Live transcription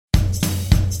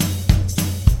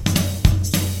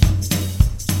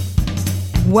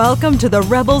Welcome to the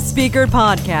Rebel Speaker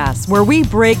Podcast, where we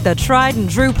break the tried and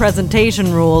true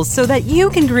presentation rules so that you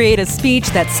can create a speech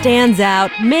that stands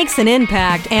out, makes an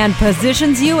impact, and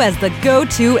positions you as the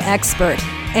go-to expert.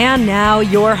 And now,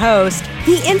 your host,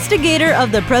 the instigator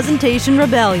of the Presentation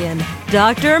Rebellion,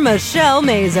 Dr. Michelle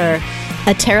Mazur.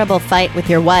 A terrible fight with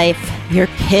your wife. Your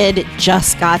kid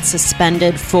just got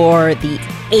suspended for the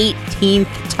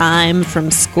 18th time from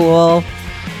school.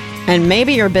 And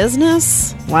maybe your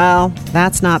business? Well,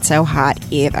 that's not so hot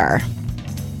either.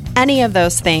 Any of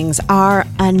those things are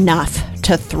enough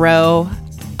to throw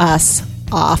us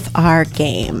off our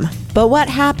game. But what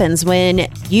happens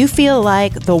when you feel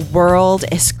like the world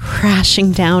is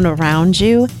crashing down around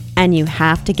you and you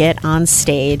have to get on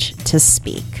stage to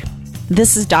speak?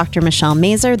 This is Dr. Michelle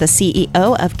Mazur, the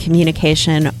CEO of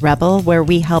Communication Rebel, where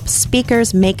we help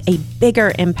speakers make a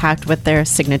bigger impact with their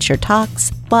signature talks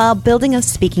while building a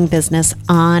speaking business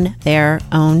on their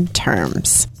own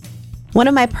terms. One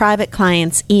of my private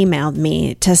clients emailed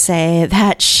me to say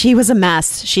that she was a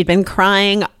mess. She'd been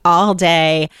crying all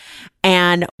day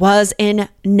and was in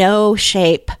no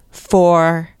shape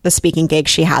for the speaking gig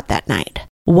she had that night.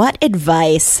 What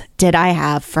advice did I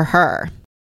have for her?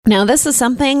 Now, this is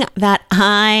something that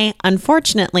I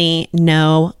unfortunately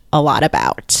know a lot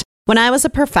about. When I was a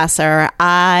professor,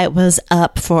 I was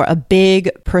up for a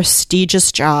big,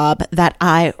 prestigious job that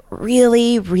I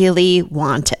really, really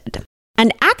wanted.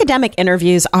 And academic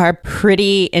interviews are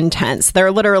pretty intense.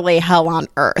 They're literally hell on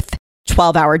earth.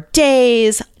 12-hour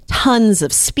days, tons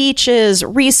of speeches,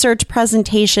 research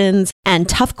presentations, and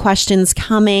tough questions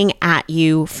coming at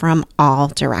you from all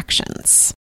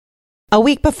directions. A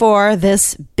week before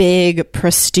this big,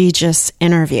 prestigious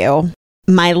interview,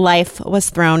 my life was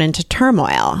thrown into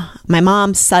turmoil. My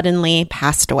mom suddenly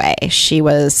passed away. She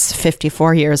was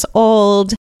 54 years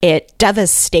old. It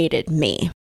devastated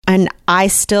me. And I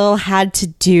still had to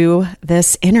do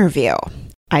this interview.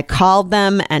 I called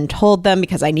them and told them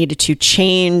because I needed to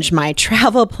change my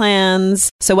travel plans.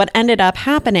 So what ended up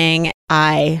happening,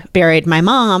 I buried my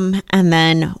mom and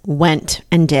then went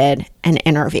and did an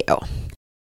interview.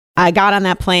 I got on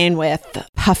that plane with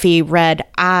puffy red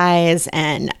eyes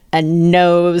and a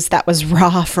nose that was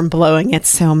raw from blowing it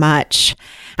so much.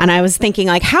 And I was thinking,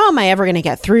 like, how am I ever going to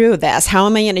get through this? How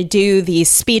am I going to do these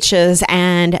speeches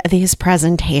and these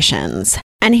presentations?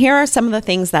 And here are some of the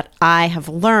things that I have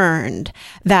learned,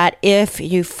 that if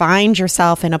you find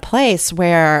yourself in a place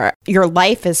where your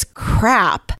life is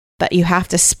crap, but you have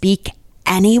to speak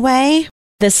anyway,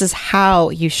 this is how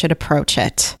you should approach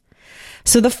it.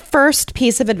 So the first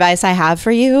piece of advice I have for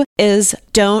you is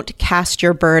don't cast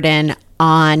your burden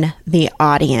on the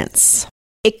audience.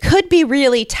 It could be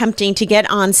really tempting to get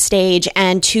on stage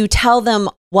and to tell them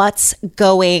what's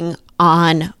going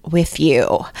on with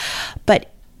you,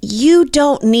 but you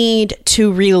don't need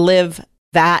to relive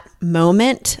that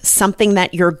moment, something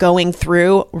that you're going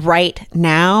through right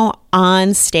now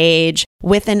on stage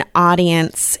with an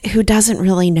audience who doesn't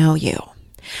really know you.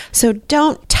 So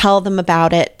don't tell them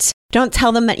about it. Don't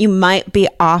tell them that you might be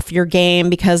off your game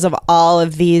because of all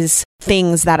of these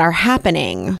things that are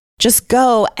happening. Just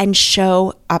go and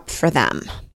show up for them.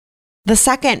 The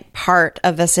second part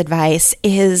of this advice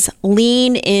is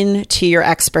lean into your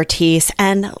expertise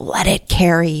and let it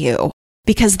carry you.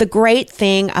 Because the great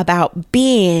thing about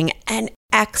being an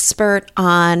expert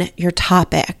on your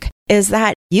topic is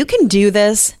that you can do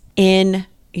this in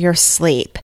your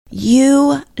sleep.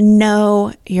 You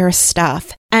know your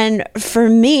stuff. And for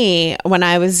me, when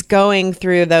I was going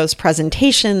through those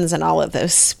presentations and all of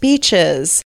those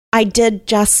speeches, I did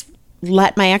just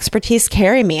let my expertise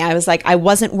carry me. I was like, I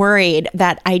wasn't worried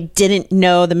that I didn't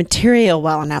know the material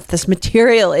well enough. This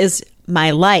material is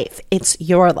my life. It's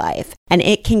your life, and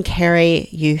it can carry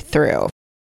you through.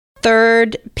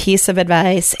 Third piece of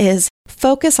advice is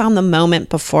focus on the moment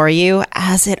before you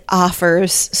as it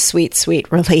offers sweet, sweet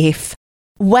relief.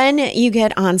 When you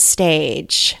get on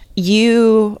stage,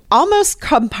 you almost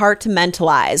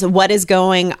compartmentalize what is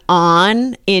going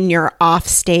on in your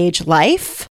offstage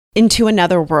life into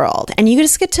another world. And you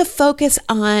just get to focus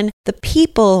on the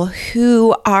people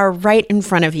who are right in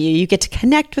front of you. You get to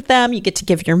connect with them. You get to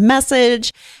give your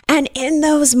message. And in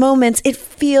those moments, it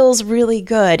feels really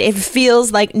good. It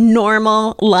feels like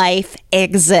normal life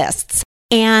exists.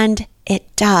 And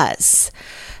it does.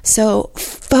 So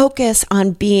focus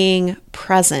on being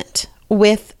present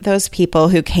with those people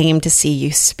who came to see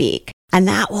you speak. And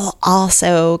that will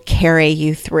also carry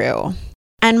you through.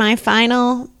 And my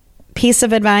final piece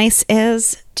of advice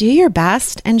is do your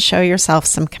best and show yourself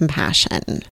some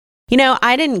compassion. You know,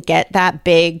 I didn't get that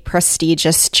big,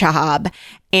 prestigious job,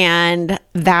 and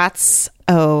that's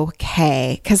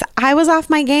okay, because I was off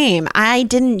my game. I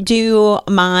didn't do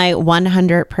my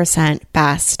 100%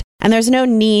 best. And there's no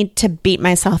need to beat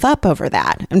myself up over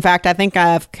that. In fact, I think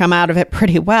I've come out of it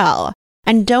pretty well.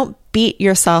 And don't beat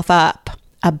yourself up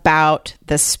about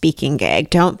the speaking gig.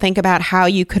 Don't think about how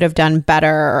you could have done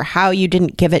better or how you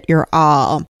didn't give it your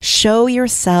all. Show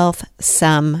yourself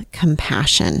some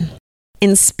compassion.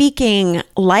 In speaking,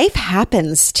 life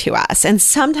happens to us, and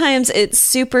sometimes it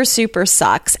super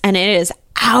sucks, and it is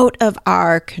out of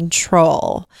our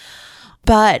control.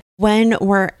 But when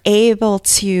we're able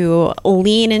to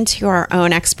lean into our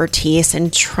own expertise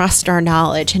and trust our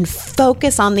knowledge and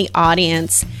focus on the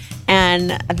audience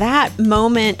and that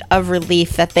moment of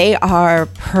relief that they are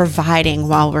providing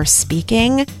while we're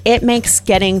speaking, it makes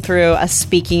getting through a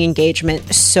speaking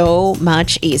engagement so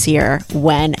much easier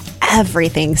when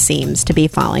everything seems to be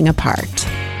falling apart.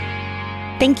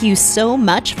 Thank you so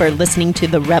much for listening to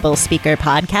the Rebel Speaker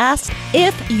Podcast.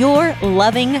 If you're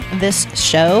loving this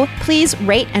show, please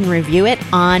rate and review it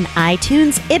on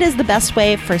iTunes. It is the best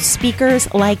way for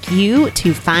speakers like you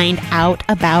to find out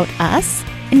about us.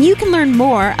 And you can learn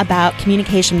more about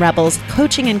Communication Rebels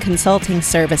coaching and consulting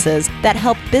services that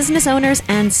help business owners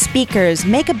and speakers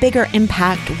make a bigger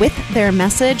impact with their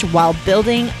message while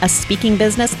building a speaking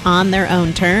business on their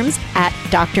own terms at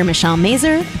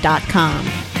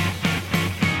drmichellemazur.com.